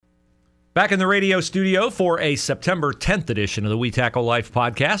Back in the radio studio for a September 10th edition of the We Tackle Life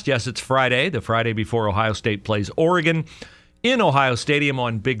podcast. Yes, it's Friday, the Friday before Ohio State plays Oregon in Ohio Stadium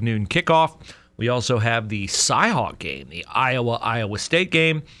on Big Noon kickoff. We also have the Cyhawk game, the Iowa State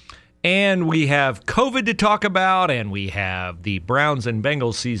game, and we have COVID to talk about, and we have the Browns and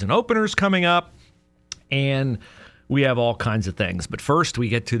Bengals season openers coming up, and we have all kinds of things. But first, we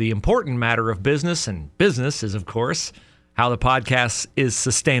get to the important matter of business, and business is, of course, how the podcast is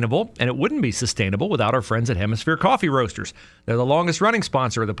sustainable, and it wouldn't be sustainable without our friends at Hemisphere Coffee Roasters. They're the longest-running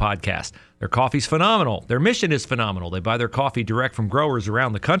sponsor of the podcast. Their coffee's phenomenal. Their mission is phenomenal. They buy their coffee direct from growers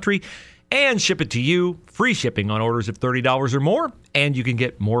around the country and ship it to you, free shipping on orders of $30 or more, and you can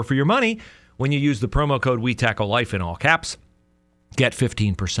get more for your money when you use the promo code WeTackleLife in all caps. Get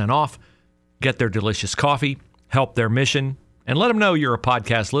 15% off, get their delicious coffee, help their mission, and let them know you're a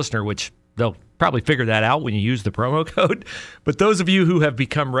podcast listener, which they'll probably figure that out when you use the promo code. But those of you who have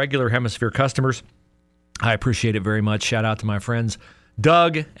become regular Hemisphere customers, I appreciate it very much. Shout out to my friends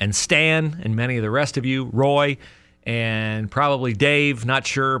Doug and Stan and many of the rest of you, Roy and probably Dave, not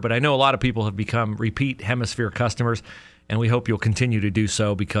sure, but I know a lot of people have become repeat Hemisphere customers, and we hope you'll continue to do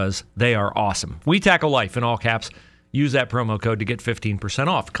so because they are awesome. We Tackle Life in all caps. Use that promo code to get 15%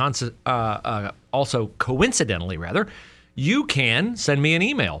 off. Also, coincidentally, you can send me an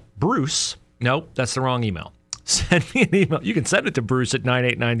email. Bruce, no, that's the wrong email. Send me an email. You can send it to Bruce at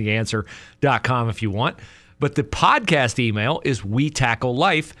 989theanswer.com if you want. But the podcast email is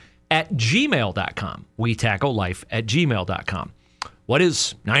WeTackleLife@gmail.com. WeTackleLife@gmail.com. What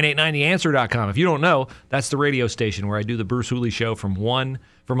is 989theanswer.com? If you don't know, that's the radio station where I do the Bruce Hooley Show from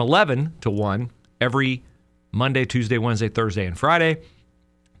 11 to 1 every Monday, Tuesday, Wednesday, Thursday, and Friday.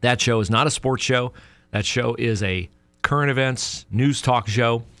 That show is not a sports show. That show is a current events, news talk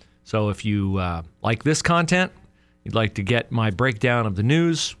show. So if you like this content, you'd like to get my breakdown of the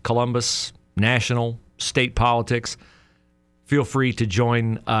news, Columbus, national, state politics, feel free to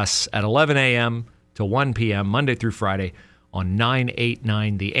join us at 11 a.m. to 1 p.m. Monday through Friday on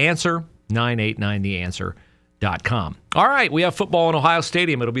 989 The Answer, 989theanswer.com. All right, we have football in Ohio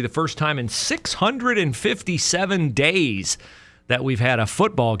Stadium. It'll be the first time in 657 days that we've had a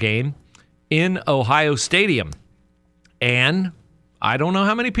football game in Ohio Stadium. And I don't know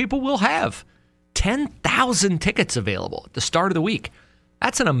how many people will have 10,000 tickets available at the start of the week.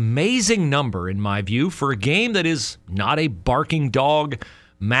 That's an amazing number, in my view, for a game that is not a barking dog,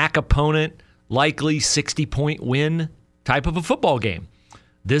 MAC opponent, likely 60-point win type of a football game.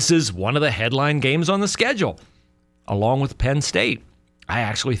 This is one of the headline games on the schedule, along with Penn State. I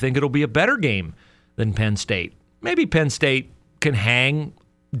actually think it'll be a better game than Penn State. Maybe Penn State can hang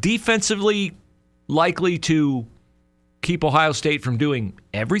defensively, likely to keep Ohio State from doing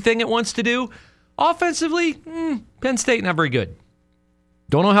everything it wants to do. Offensively, Penn State not very good.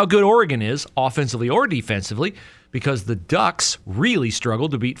 Don't know how good Oregon is, offensively or defensively, because the Ducks really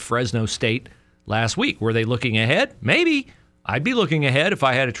struggled to beat Fresno State last week. Were they looking ahead? Maybe. I'd be looking ahead if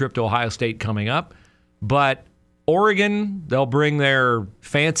I had a trip to Ohio State coming up. But Oregon, they'll bring their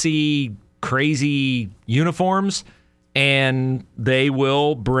fancy, crazy uniforms, and they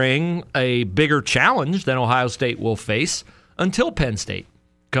will bring a bigger challenge than Ohio State will face until Penn State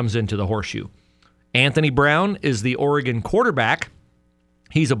comes into the horseshoe. Anthony Brown is the Oregon quarterback.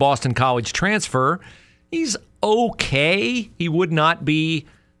 He's a Boston College transfer. He's okay. He would not be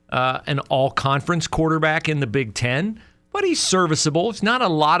an all-conference quarterback in the Big Ten, but he's serviceable. He's not a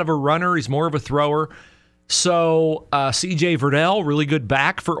lot of a runner. He's more of a thrower. So C.J. Verdell, really good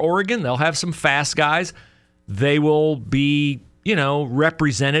back for Oregon. They'll have some fast guys. They will be,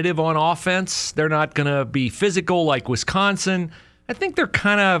 representative on offense. They're not going to be physical like Wisconsin. I think they're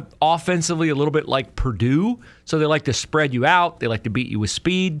kind of offensively a little bit like Purdue. So they like to spread you out. They like to beat you with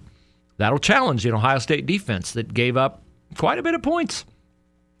speed. That'll challenge an Ohio State defense that gave up quite a bit of points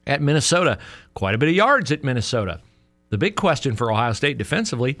at Minnesota, quite a bit of yards at Minnesota. The big question for Ohio State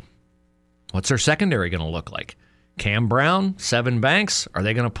defensively, what's their secondary going to look like? Cam Brown, Sevyn Banks, are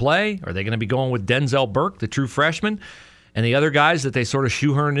they going to play? Are they going to be going with Denzel Burke, the true freshman, and the other guys that they sort of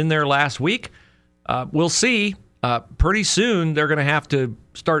shoehorned in there last week? We'll see. Pretty soon, they're going to have to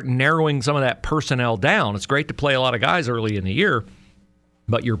start narrowing some of that personnel down. It's great to play a lot of guys early in the year,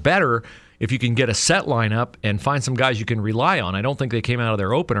 but you're better if you can get a set lineup and find some guys you can rely on. I don't think they came out of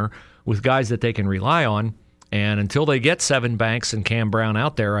their opener with guys that they can rely on. And until they get Sevyn Banks and Cam Brown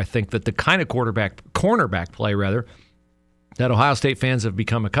out there, I think that the kind of cornerback play that Ohio State fans have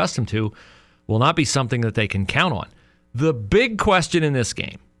become accustomed to will not be something that they can count on. The big question in this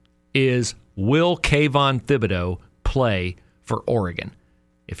game is, will Kayvon Thibodeau play for Oregon?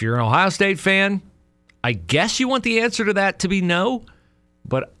 If you're an Ohio State fan, I guess you want the answer to that to be no.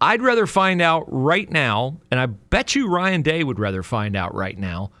 But I'd rather find out right now, and I bet you Ryan Day would rather find out right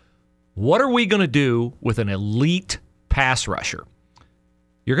now, what are we going to do with an elite pass rusher?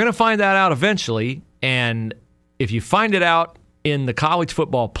 You're going to find that out eventually, and if you find it out in the college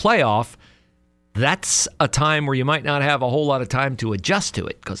football playoff, that's a time where you might not have a whole lot of time to adjust to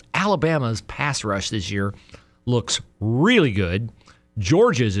it, because Alabama's pass rush this year looks really good.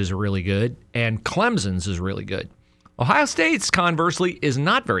 Georgia's is really good, and Clemson's is really good. Ohio State's, conversely, is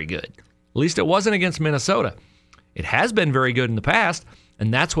not very good. At least it wasn't against Minnesota. It has been very good in the past,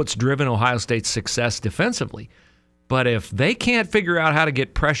 and that's what's driven Ohio State's success defensively. But if they can't figure out how to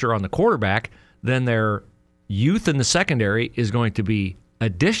get pressure on the quarterback, then their youth in the secondary is going to be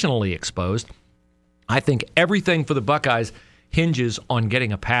additionally exposed. I think everything for the Buckeyes hinges on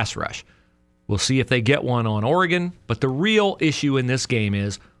getting a pass rush. We'll see if they get one on Oregon, but the real issue in this game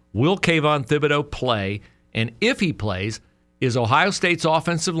is, will Kayvon Thibodeau play? And if he plays, is Ohio State's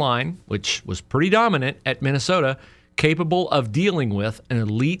offensive line, which was pretty dominant at Minnesota, capable of dealing with an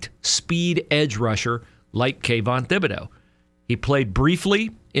elite speed edge rusher like Kayvon Thibodeau? He played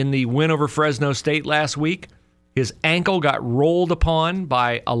briefly in the win over Fresno State last week. His ankle got rolled upon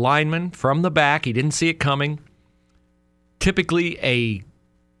by a lineman from the back. He didn't see it coming. Typically, a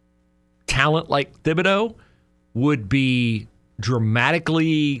talent like Thibodeau would be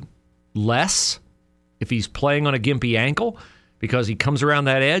dramatically less if he's playing on a gimpy ankle, because he comes around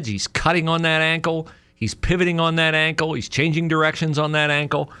that edge, he's cutting on that ankle, he's pivoting on that ankle, he's changing directions on that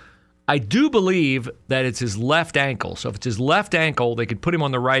ankle. I do believe that it's his left ankle. So if it's his left ankle, they could put him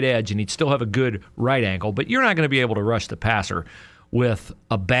on the right edge and he'd still have a good right ankle, but you're not going to be able to rush the passer with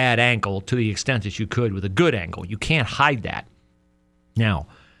a bad ankle to the extent that you could with a good ankle. You can't hide that. Now,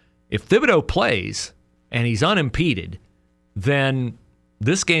 if Thibodeau plays and he's unimpeded, then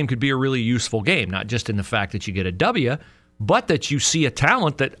this game could be a really useful game, not just in the fact that you get a W, but that you see a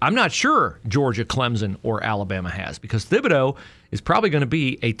talent that I'm not sure Georgia, Clemson, or Alabama has, because Thibodeau is probably going to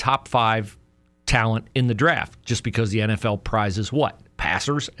be a top 5 talent in the draft, just because the NFL prizes what?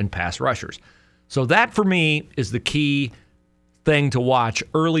 Passers and pass rushers. So that, for me, is the key thing to watch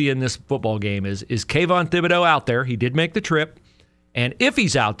early in this football game is Kayvon Thibodeau out there? He did make the trip. And if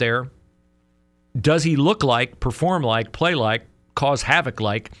he's out there, does he look like, perform like, play like, cause havoc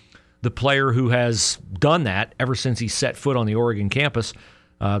like the player who has done that ever since he set foot on the Oregon campus,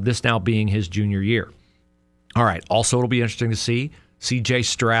 this now being his junior year? All right, also it'll be interesting to see C.J.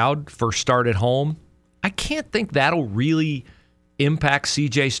 Stroud first start at home. I can't think that'll really impact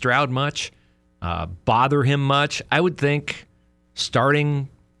C.J. Stroud much, bother him much. I would think starting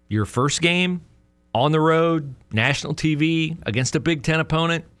your first game on the road, national TV, against a Big Ten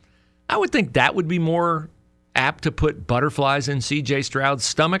opponent, I would think that would be more apt to put butterflies in C.J. Stroud's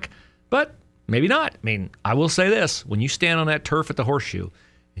stomach, but maybe not. I mean, I will say this. When you stand on that turf at the Horseshoe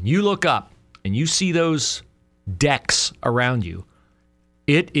and you look up and you see those decks around you,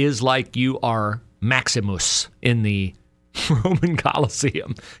 it is like you are Maximus in the Roman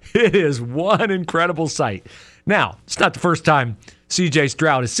Colosseum. It is one incredible sight. Now, it's not the first time C.J.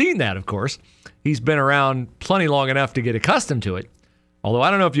 Stroud has seen that, of course. He's been around plenty long enough to get accustomed to it, although I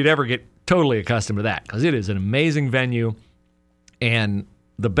don't know if you'd ever get totally accustomed to that, because it is an amazing venue. And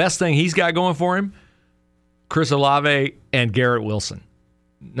the best thing he's got going for him, Chris Olave and Garrett Wilson.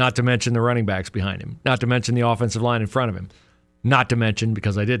 Not to mention the running backs behind him. Not to mention the offensive line in front of him. Not to mention,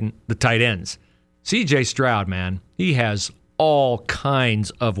 because I didn't, the tight ends. C.J. Stroud, man, he has all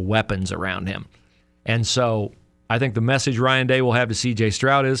kinds of weapons around him. And so I think the message Ryan Day will have to C.J.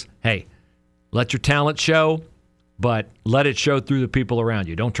 Stroud is, hey, let your talent show, but let it show through the people around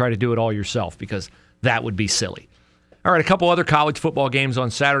you. Don't try to do it all yourself, because that would be silly. All right, a couple other college football games on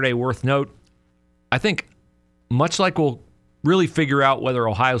Saturday worth note. I think much like we'll really figure out whether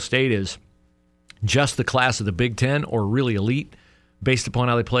Ohio State is just the class of the Big Ten or really elite based upon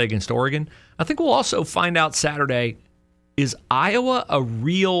how they play against Oregon, I think we'll also find out Saturday, is Iowa a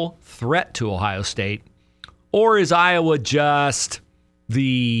real threat to Ohio State, or is Iowa just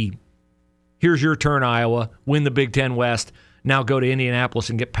the here's your turn, Iowa, win the Big Ten West, now go to Indianapolis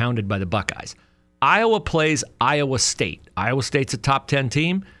and get pounded by the Buckeyes? Iowa plays Iowa State. Iowa State's a top 10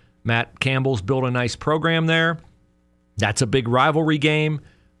 team. Matt Campbell's built a nice program there. That's a big rivalry game.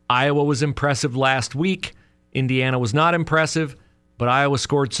 Iowa was impressive last week. Indiana was not impressive, but Iowa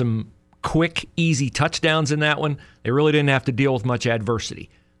scored some quick, easy touchdowns in that one. They really didn't have to deal with much adversity.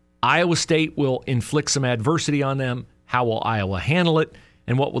 Iowa State will inflict some adversity on them. How will Iowa handle it,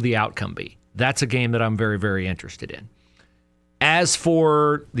 and what will the outcome be? That's a game that I'm very, very interested in. As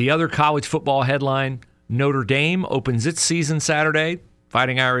for the other college football headline, Notre Dame opens its season Saturday.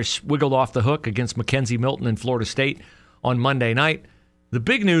 Fighting Irish wiggled off the hook against Mackenzie Milton and Florida State on Monday night. The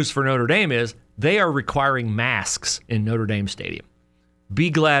big news for Notre Dame is they are requiring masks in Notre Dame Stadium. Be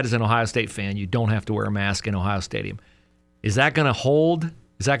glad as an Ohio State fan you don't have to wear a mask in Ohio Stadium. Is that going to hold?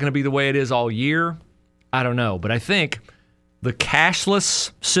 Is that going to be the way it is all year? I don't know. But I think the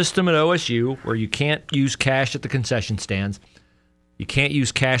cashless system at OSU, where you can't use cash at the concession stands, you can't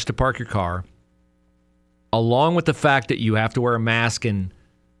use cash to park your car, along with the fact that you have to wear a mask in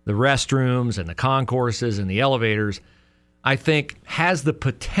the restrooms and the concourses and the elevators, I think has the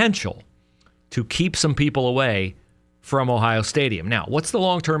potential to keep some people away from Ohio Stadium. Now, what's the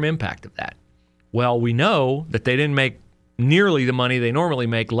long-term impact of that? Well, we know that they didn't make nearly the money they normally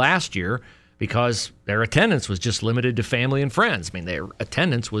make last year because their attendance was just limited to family and friends. I mean, their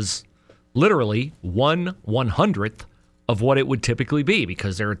attendance was literally 1/100th of what it would typically be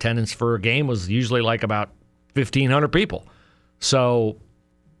because their attendance for a game was usually like about 1,500 people. So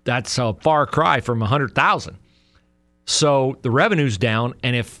that's a far cry from 100,000. So the revenue's down,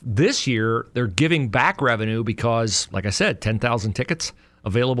 and if this year they're giving back revenue because, like I said, 10,000 tickets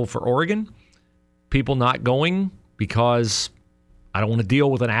available for Oregon, people not going because I don't want to deal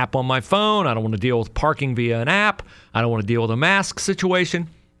with an app on my phone, I don't want to deal with parking via an app, I don't want to deal with a mask situation,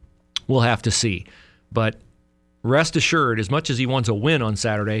 we'll have to see. But rest assured, as much as he wants a win on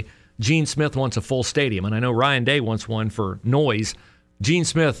Saturday, Gene Smith wants a full stadium, and I know Ryan Day wants one for noise. Gene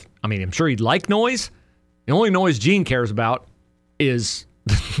Smith, I mean, I'm sure he'd like noise. The only noise Gene cares about is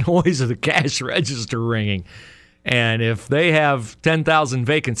the noise of the cash register ringing. And if they have 10,000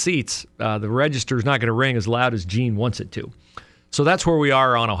 vacant seats, the register's not going to ring as loud as Gene wants it to. So that's where we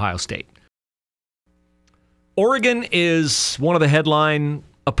are on Ohio State. Oregon is one of the headline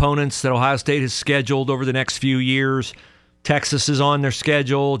opponents that Ohio State has scheduled over the next few years. Texas is on their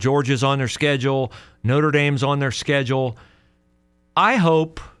schedule. Georgia's on their schedule. Notre Dame's on their schedule. I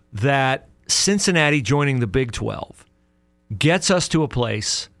hope that Cincinnati joining the Big 12 gets us to a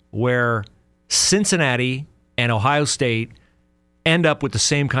place where Cincinnati and Ohio State end up with the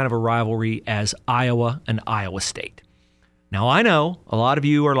same kind of a rivalry as Iowa and Iowa State. Now, I know a lot of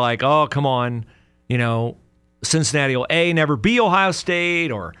you are like, oh, come on, Cincinnati will never be Ohio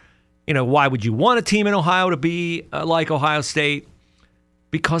State, or, why would you want a team in Ohio to be like Ohio State?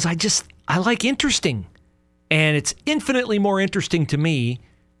 Because I like interesting. And it's infinitely more interesting to me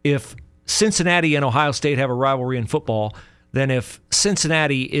if Cincinnati and Ohio State have a rivalry in football than if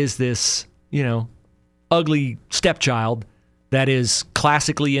Cincinnati is this, ugly stepchild that is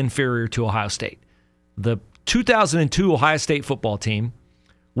classically inferior to Ohio State. The 2002 Ohio State football team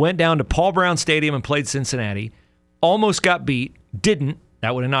went down to Paul Brown Stadium and played Cincinnati, almost got beat, didn't.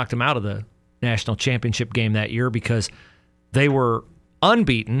 That would have knocked them out of the national championship game that year because they were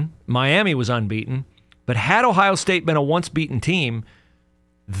unbeaten. Miami was unbeaten. But had Ohio State been a once-beaten team,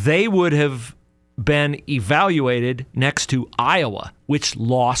 they would have been evaluated next to Iowa, which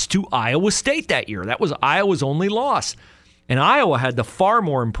lost to Iowa State that year. That was Iowa's only loss. And Iowa had the far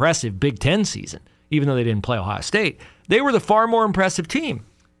more impressive Big Ten season, even though they didn't play Ohio State. They were the far more impressive team.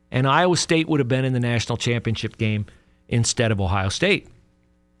 And Iowa State would have been in the national championship game instead of Ohio State.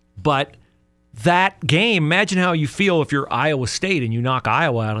 But that game, imagine how you feel if you're Iowa State and you knock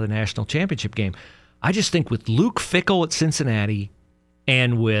Iowa out of the national championship game. I just think with Luke Fickell at Cincinnati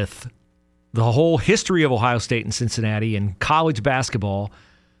and with the whole history of Ohio State and Cincinnati and college basketball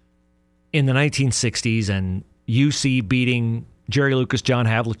in the 1960s and UC beating Jerry Lucas, John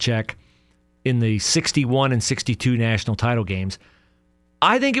Havlicek in the 61 and 62 national title games,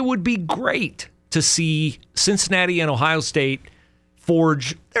 I think it would be great to see Cincinnati and Ohio State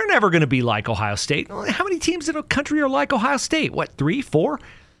forge. They're never going to be like Ohio State. How many teams in the country are like Ohio State? 3, 4?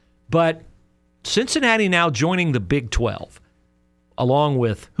 But Cincinnati now joining the Big 12, along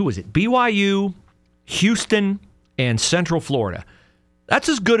with, BYU, Houston, and Central Florida. That's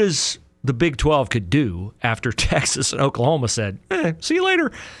as good as the Big 12 could do after Texas and Oklahoma said, see you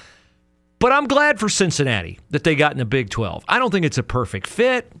later. But I'm glad for Cincinnati that they got in the Big 12. I don't think it's a perfect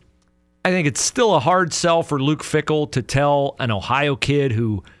fit. I think it's still a hard sell for Luke Fickell to tell an Ohio kid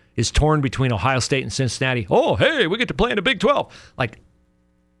who is torn between Ohio State and Cincinnati, oh, hey, we get to play in the Big 12.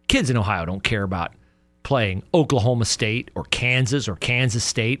 Kids in Ohio don't care about playing Oklahoma State or Kansas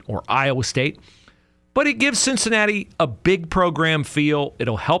State or Iowa State. But it gives Cincinnati a big program feel.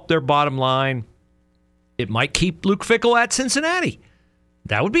 It'll help their bottom line. It might keep Luke Fickell at Cincinnati.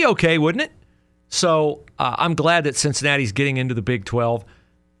 That would be okay, wouldn't it? So I'm glad that Cincinnati's getting into the Big 12.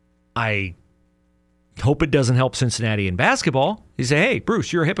 I hope it doesn't help Cincinnati in basketball. You say, hey,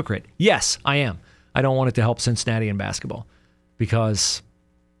 Bruce, you're a hypocrite. Yes, I am. I don't want it to help Cincinnati in basketball because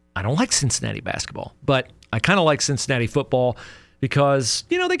I don't like Cincinnati basketball, but I kind of like Cincinnati football because,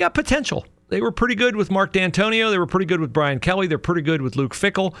 they got potential. they were pretty good with Mark D'Antonio. They were pretty good with Brian Kelly. They're pretty good with Luke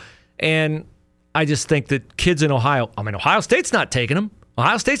Fickell. And I just think that kids in Ohio, Ohio State's not taking them.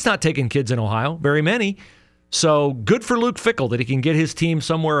 Ohio State's not taking kids in Ohio, very many. So good for Luke Fickell that he can get his team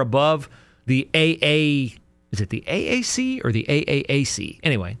somewhere above the AA. Is it the AAC or the AAAC?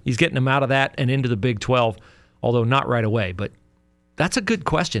 Anyway, he's getting them out of that and into the Big 12, although not right away. But that's a good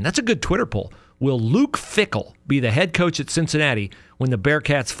question. That's a good Twitter poll. Will Luke Fickell be the head coach at Cincinnati when the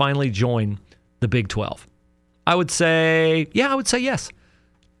Bearcats finally join the Big 12? I would say yes.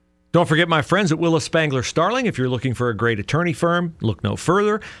 Don't forget my friends at Willis Spangler Starling. If you're looking for a great attorney firm, look no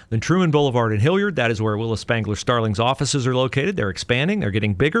further than Truman Boulevard in Hilliard. That is where Willis Spangler Starling's offices are located. They're expanding. They're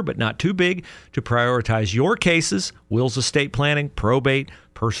getting bigger, but not too big to prioritize your cases: wills, estate planning, probate,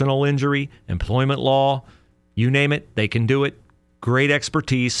 personal injury, employment law. You name it, they can do it. Great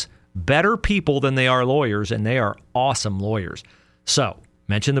expertise. Better people than they are lawyers, and they are awesome lawyers. So,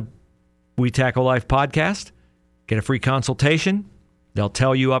 mention the We Tackle Life podcast. Get a free consultation. They'll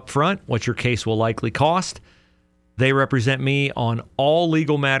tell you up front what your case will likely cost. They represent me on all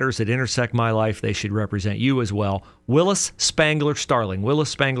legal matters that intersect my life. They should represent you as well. Willis Spangler Starling. Willis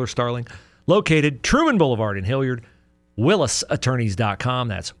Spangler Starling, located Truman Boulevard in Hilliard. WillisAttorneys.com.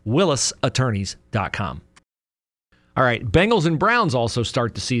 That's WillisAttorneys.com. All right, Bengals and Browns also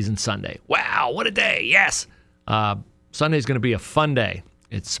start the season Sunday. Wow, what a day. Yes. Sunday's going to be a fun day.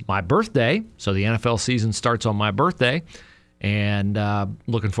 It's my birthday, so the NFL season starts on my birthday. And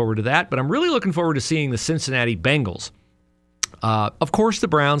looking forward to that. But I'm really looking forward to seeing the Cincinnati Bengals. Of course, the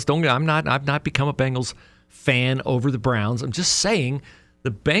Browns. I've not become a Bengals fan over the Browns. I'm just saying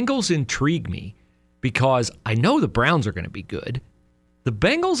the Bengals intrigue me because I know the Browns are going to be good. The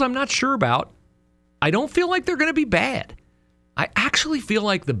Bengals, I'm not sure about. I don't feel like they're going to be bad. I actually feel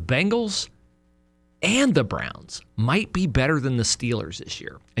like the Bengals and the Browns might be better than the Steelers this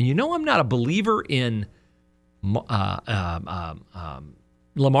year. And you know I'm not a believer in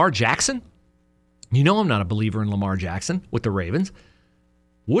Lamar Jackson. You know I'm not a believer in Lamar Jackson with the Ravens.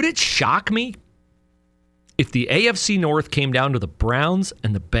 Would it shock me if the AFC North came down to the Browns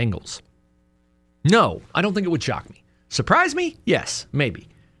and the Bengals? No, I don't think it would shock me. Surprise me? Yes, maybe.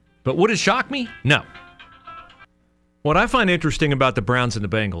 But would it shock me? No. What I find interesting about the Browns and the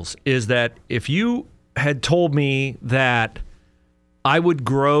Bengals is that if you had told me that I would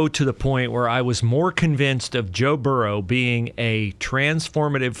grow to the point where I was more convinced of Joe Burrow being a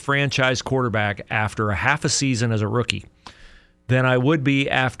transformative franchise quarterback after a half a season as a rookie than I would be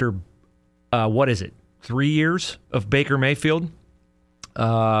after, 3 years of Baker Mayfield,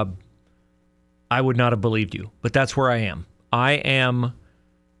 I would not have believed you. But that's where I am.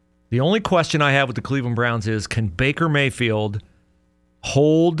 The only question I have with the Cleveland Browns is, can Baker Mayfield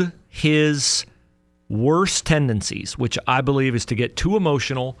hold his worst tendencies, which I believe is to get too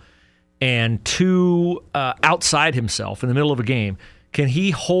emotional and too outside himself in the middle of a game? Can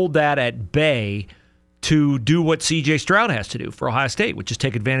he hold that at bay to do what C.J. Stroud has to do for Ohio State, which is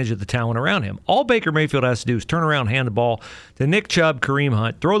take advantage of the talent around him? All Baker Mayfield has to do is turn around, hand the ball to Nick Chubb, Kareem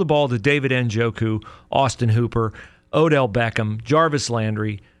Hunt, throw the ball to David Njoku, Austin Hooper, Odell Beckham, Jarvis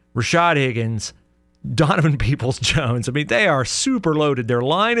Landry, Rashad Higgins, Donovan Peoples-Jones. I mean, they are super loaded. Their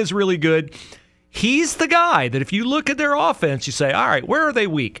line is really good. He's the guy that if you look at their offense, you say, all right, where are they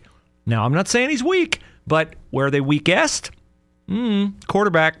weak? Now, I'm not saying he's weak, but where are they weakest?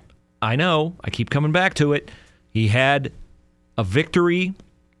 Quarterback. I know. I keep coming back to it. He had a victory,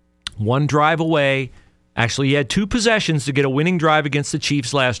 one drive away. Actually, he had 2 possessions to get a winning drive against the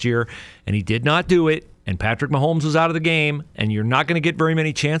Chiefs last year, and he did not do it. And Patrick Mahomes was out of the game, and you're not going to get very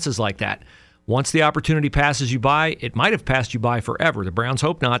many chances like that. Once the opportunity passes you by, it might have passed you by forever. The Browns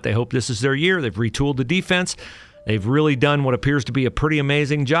hope not. They hope this is their year. They've retooled the defense. They've really done what appears to be a pretty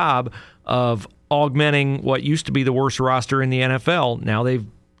amazing job of augmenting what used to be the worst roster in the NFL. Now they've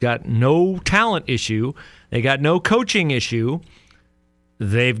got no talent issue. They got no coaching issue.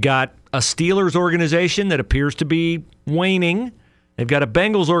 They've got a Steelers organization that appears to be waning. They've got a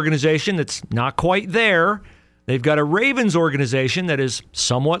Bengals organization that's not quite there. They've got a Ravens organization that is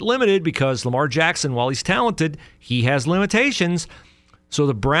somewhat limited because Lamar Jackson, while he's talented, he has limitations. So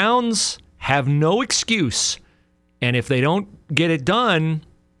the Browns have no excuse. And if they don't get it done,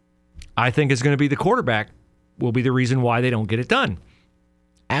 I think it's going to be the quarterback will be the reason why they don't get it done.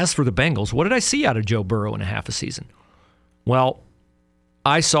 As for the Bengals, what did I see out of Joe Burrow in a half a season? Well,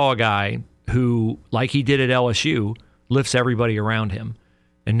 I saw a guy who, like he did at LSU, lifts everybody around him.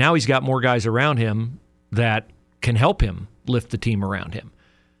 And now he's got more guys around him that can help him lift the team around him.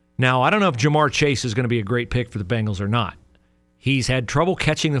 Now, I don't know if Jamar Chase is going to be a great pick for the Bengals or not. He's had trouble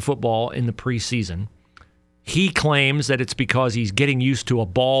catching the football in the preseason. He claims that it's because he's getting used to a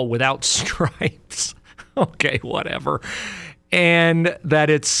ball without stripes. Okay, whatever. And that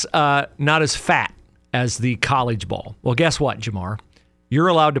it's not as fat as the college ball. Well, guess what, Jamar? You're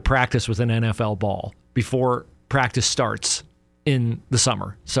allowed to practice with an NFL ball before practice starts in the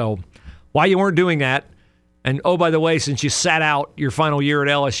summer. So why you weren't doing that, and oh, by the way, since you sat out your final year at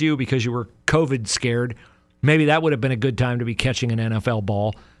LSU because you were COVID scared, maybe that would have been a good time to be catching an NFL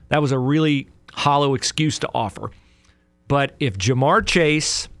ball. That was a really hollow excuse to offer. But if Jamar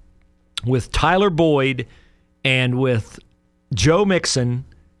Chase with Tyler Boyd and with Joe Mixon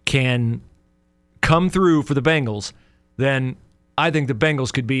can come through for the Bengals, then I think the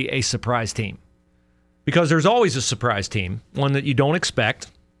Bengals could be a surprise team. Because there's always a surprise team, one that you don't expect.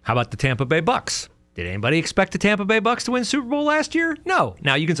 How about the Tampa Bay Bucks? Did anybody expect the Tampa Bay Bucks to win Super Bowl last year? No.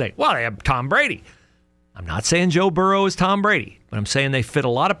 Now you can say, well, they have Tom Brady. I'm not saying Joe Burrow is Tom Brady, but I'm saying they fit a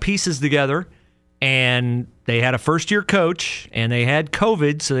lot of pieces together, and they had a first-year coach, and they had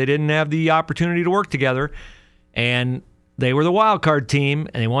COVID, so they didn't have the opportunity to work together, and they were the wild card team,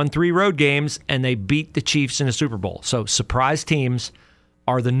 and they won 3 road games, and they beat the Chiefs in a Super Bowl. So surprise teams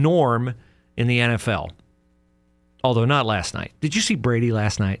are the norm in the NFL, although not last night. Did you see Brady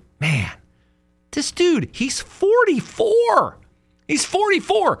last night? Man, this dude, he's 44. He's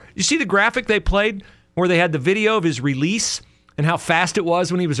 44. You see the graphic they played where they had the video of his release and how fast it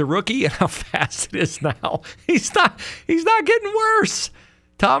was when he was a rookie and how fast it is now? He's not getting worse.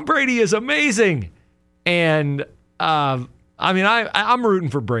 Tom Brady is amazing. And I'm rooting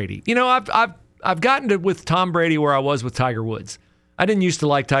for Brady. You know, I've gotten to with Tom Brady where I was with Tiger Woods. I didn't used to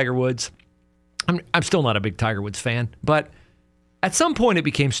like Tiger Woods. I'm still not a big Tiger Woods fan, but at some point it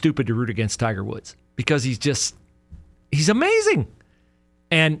became stupid to root against Tiger Woods because he's amazing.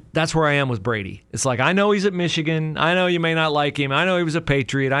 And that's where I am with Brady. It's like, I know he's at Michigan. I know you may not like him. I know he was a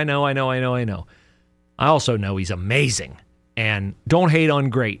Patriot. I know. I also know he's amazing. And don't hate on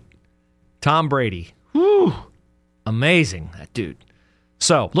great. Tom Brady. Whew. Amazing, that dude.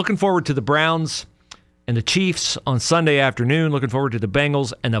 So, looking forward to the Browns and the Chiefs on Sunday afternoon. Looking forward to the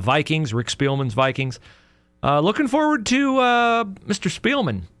Bengals and the Vikings, Rick Spielman's Vikings. Looking forward to Mr.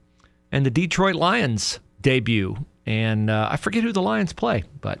 Spielman and the Detroit Lions debut. And I forget who the Lions play,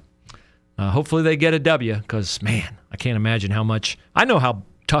 but hopefully they get a W because, man, I can't imagine how much. I know how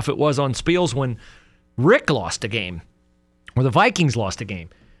tough it was on Spiels when Rick lost a game or the Vikings lost a game.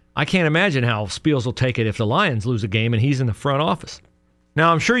 I can't imagine how Spiels will take it if the Lions lose a game and he's in the front office.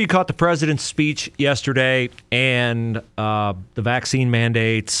 Now, I'm sure you caught the president's speech yesterday and the vaccine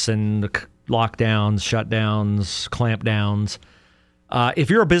mandates and the lockdowns, shutdowns, clampdowns. If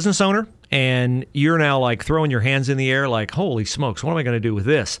you're a business owner and you're now like throwing your hands in the air like, holy smokes, what am I going to do with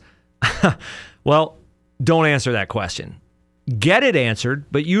this? Well, don't answer that question. Get it answered,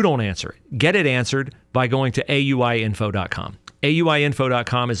 but you don't answer it. Get it answered by going to AUIinfo.com.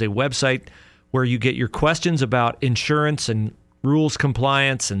 AUIinfo.com is a website where you get your questions about insurance and rules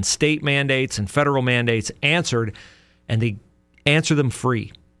compliance and state mandates and federal mandates answered, and they answer them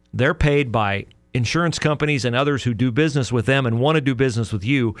free. They're paid by insurance companies and others who do business with them and want to do business with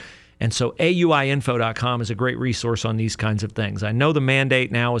you. And so AUIinfo.com is a great resource on these kinds of things. I know the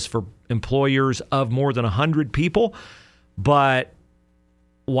mandate now is for employers of more than 100 people, but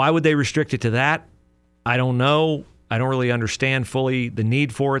why would they restrict it to that? I don't know. I don't really understand fully the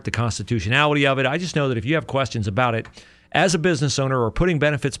need for it, the constitutionality of it. I just know that if you have questions about it as a business owner or putting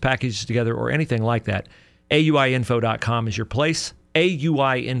benefits packages together or anything like that, AUIinfo.com is your place.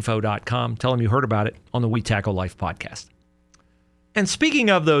 AUIinfo.com. Tell them you heard about it on the We Tackle Life podcast. And speaking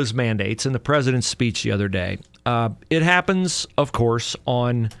of those mandates and the president's speech the other day, it happens, of course,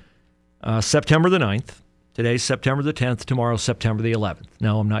 on September the 9th. Today's September the 10th. Tomorrow's September the 11th.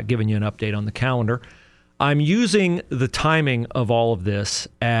 No, I'm not giving you an update on the calendar. I'm using the timing of all of this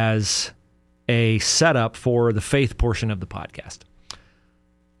as a setup for the faith portion of the podcast.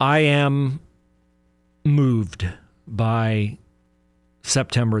 I am moved by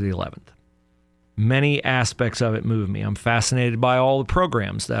September the 11th. Many aspects of it move me. I'm fascinated by all the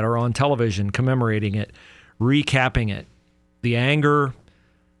programs that are on television commemorating it, recapping it, the anger,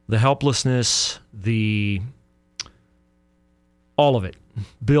 the helplessness, all of it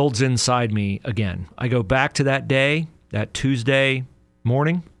builds inside me again. I go back to that day, that Tuesday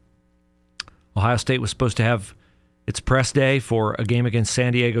morning. Ohio State was supposed to have its press day for a game against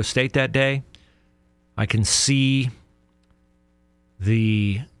San Diego State that day. I can see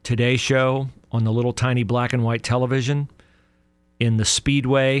the Today Show on the little tiny black and white television in the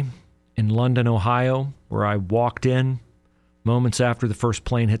Speedway in London, Ohio, where I walked in moments after the first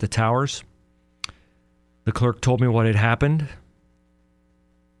plane hit the towers. The clerk told me what had happened.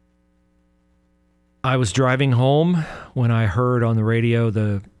 I was driving home when I heard on the radio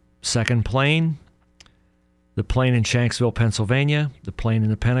the second plane, the plane in Shanksville, Pennsylvania, the plane in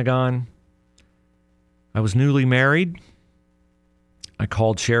the Pentagon. I was newly married. I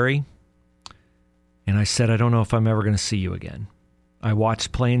called Sherry and I said, I don't know if I'm ever going to see you again. I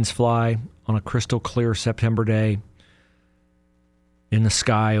watched planes fly on a crystal clear September day in the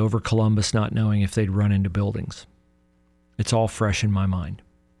sky over Columbus, not knowing if they'd run into buildings. It's all fresh in my mind.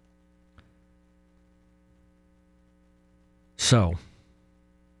 So,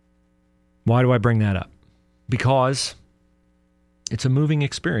 why do I bring that up? Because it's a moving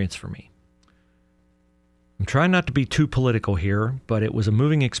experience for me. I'm trying not to be too political here, but it was a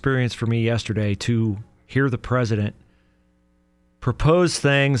moving experience for me yesterday to hear the president propose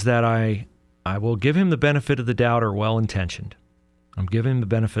things that I will give him the benefit of the doubt are well-intentioned. I'm giving him the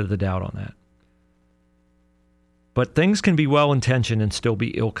benefit of the doubt on that. But things can be well-intentioned and still be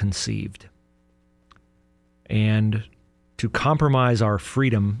ill-conceived. And to compromise our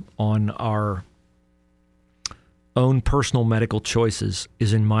freedom on our own personal medical choices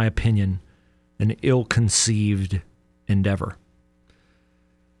is, in my opinion, an ill-conceived endeavor.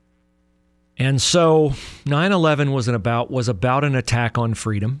 And so 9/11 was about an attack on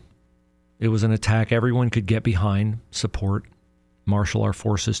freedom. It was an attack everyone could get behind, support, marshal our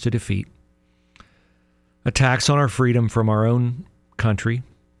forces to defeat. Attacks on our freedom from our own country,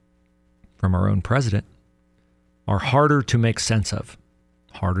 from our own president, are harder to make sense of,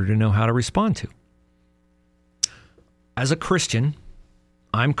 harder to know how to respond to. As a Christian,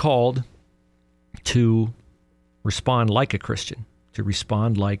 I'm called to respond like a Christian, to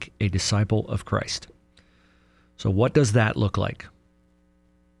respond like a disciple of Christ. So what does that look like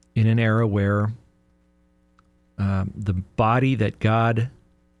in an era where the body that God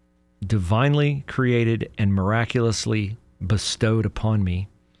divinely created and miraculously bestowed upon me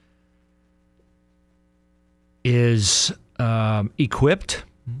is equipped,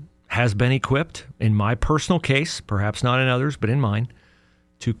 has been equipped, in my personal case, perhaps not in others, but in mine,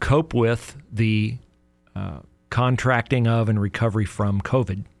 to cope with the contracting of and recovery from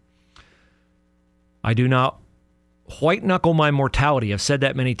COVID. I do not white knuckle my mortality. I've said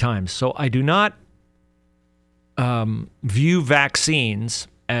that many times. So I do not view vaccines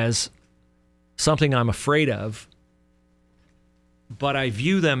as something I'm afraid of, but I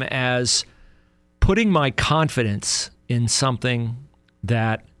view them as putting my confidence in something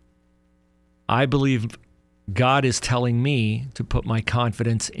that I believe God is telling me to put my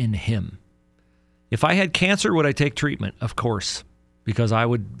confidence in Him. If I had cancer, would I take treatment? Of course, because I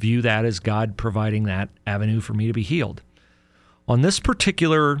would view that as God providing that avenue for me to be healed. On this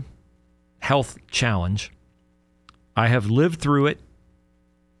particular health challenge, I have lived through it.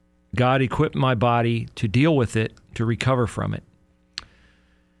 God equipped my body to deal with it, to recover from it.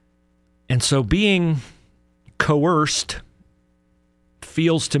 And so being coerced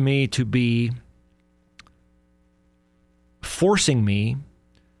feels to me to be forcing me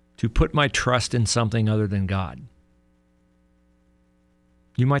to put my trust in something other than God.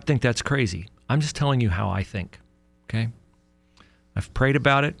 You might think that's crazy. I'm just telling you how I think, okay? I've prayed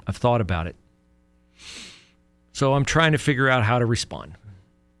about it. I've thought about it. So I'm trying to figure out how to respond.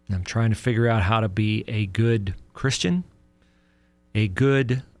 I'm trying to figure out how to be a good Christian, a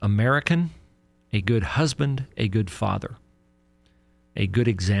good American, a good husband, a good father, a good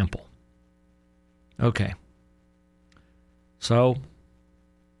example. Okay. So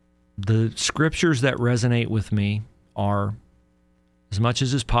the scriptures that resonate with me are, as much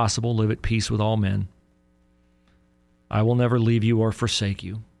as is possible, live at peace with all men. I will never leave you or forsake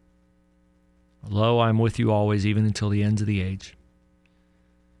you. Lo, I'm with you always, even until the ends of the age.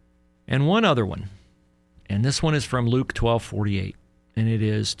 And one other one, and this one is from Luke 12:48, and it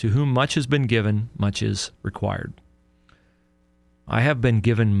is, to whom much has been given, much is required. I have been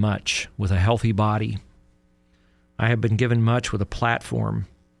given much with a healthy body. I have been given much with a platform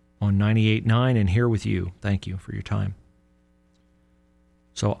on 98.9 and here with you. Thank you for your time.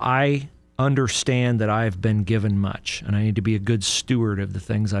 So I understand that I have been given much, and I need to be a good steward of the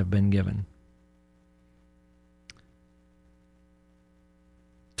things I've been given.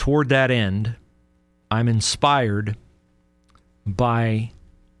 Toward that end, I'm inspired by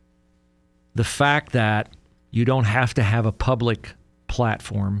the fact that you don't have to have a public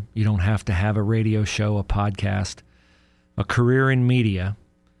platform. You don't have to have a radio show, a podcast, a career in media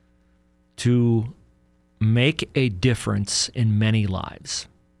to make a difference in many lives.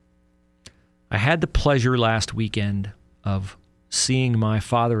 I had the pleasure last weekend of seeing my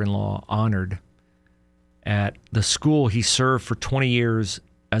father-in-law honored at the school he served for 20 years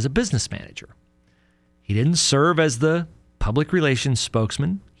as a business manager. He didn't serve as the public relations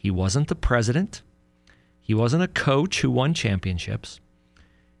spokesman. He wasn't the president. He wasn't a coach who won championships.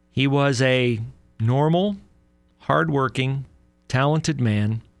 He was a normal, hardworking, talented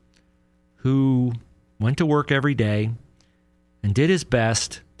man who went to work every day and did his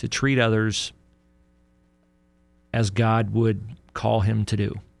best to treat others as God would call him to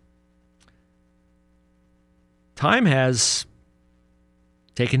do. Time has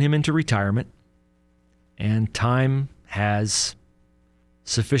taken him into retirement, and time has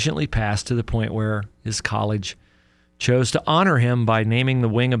sufficiently passed to the point where his college chose to honor him by naming the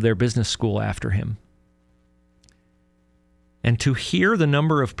wing of their business school after him. And to hear the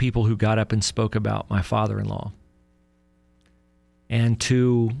number of people who got up and spoke about my father-in-law, and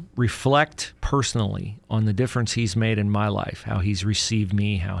to reflect personally on the difference he's made in my life, how he's received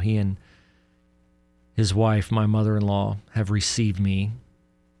me, how he and his wife, my mother-in-law, have received me,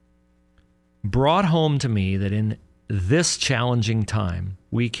 brought home to me that in this challenging time,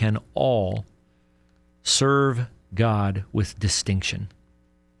 we can all serve God with distinction.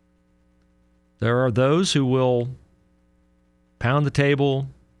 There are those who will pound the table,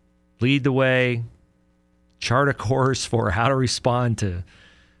 lead the way, chart a course for how to respond to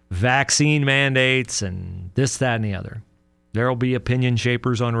vaccine mandates and this, that, and the other. There will be opinion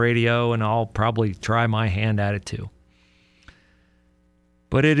shapers on radio, and I'll probably try my hand at it too.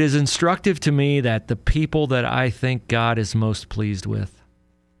 But it is instructive to me that the people that I think God is most pleased with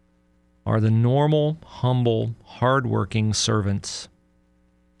are the normal, humble, hardworking servants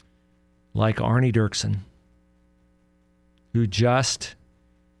like Arnie Dirksen, who just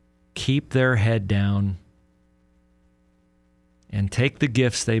keep their head down and take the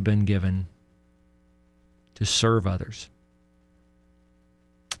gifts they've been given to serve others.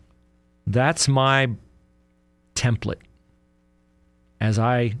 That's my template as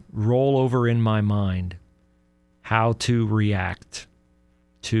I roll over in my mind how to react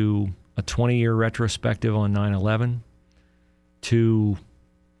to a 20-year retrospective on 9/11, to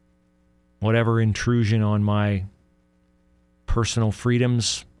whatever intrusion on my personal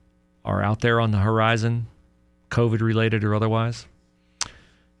freedoms are out there on the horizon, COVID-related or otherwise.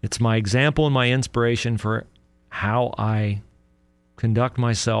 It's my example and my inspiration for how I conduct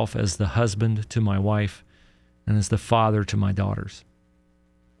myself as the husband to my wife and as the father to my daughters.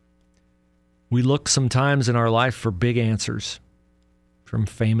 We look sometimes in our life for big answers from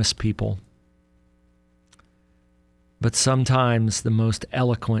famous people. But sometimes the most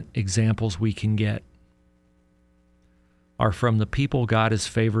eloquent examples we can get are from the people God has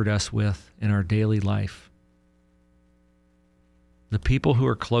favored us with in our daily life. The people who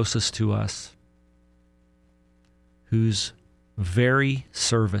are closest to us, whose very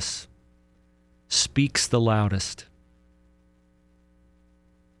service speaks the loudest,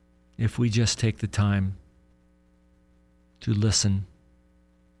 if we just take the time to listen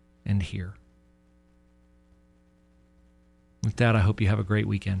and hear. With that, I hope you have a great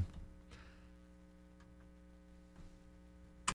weekend.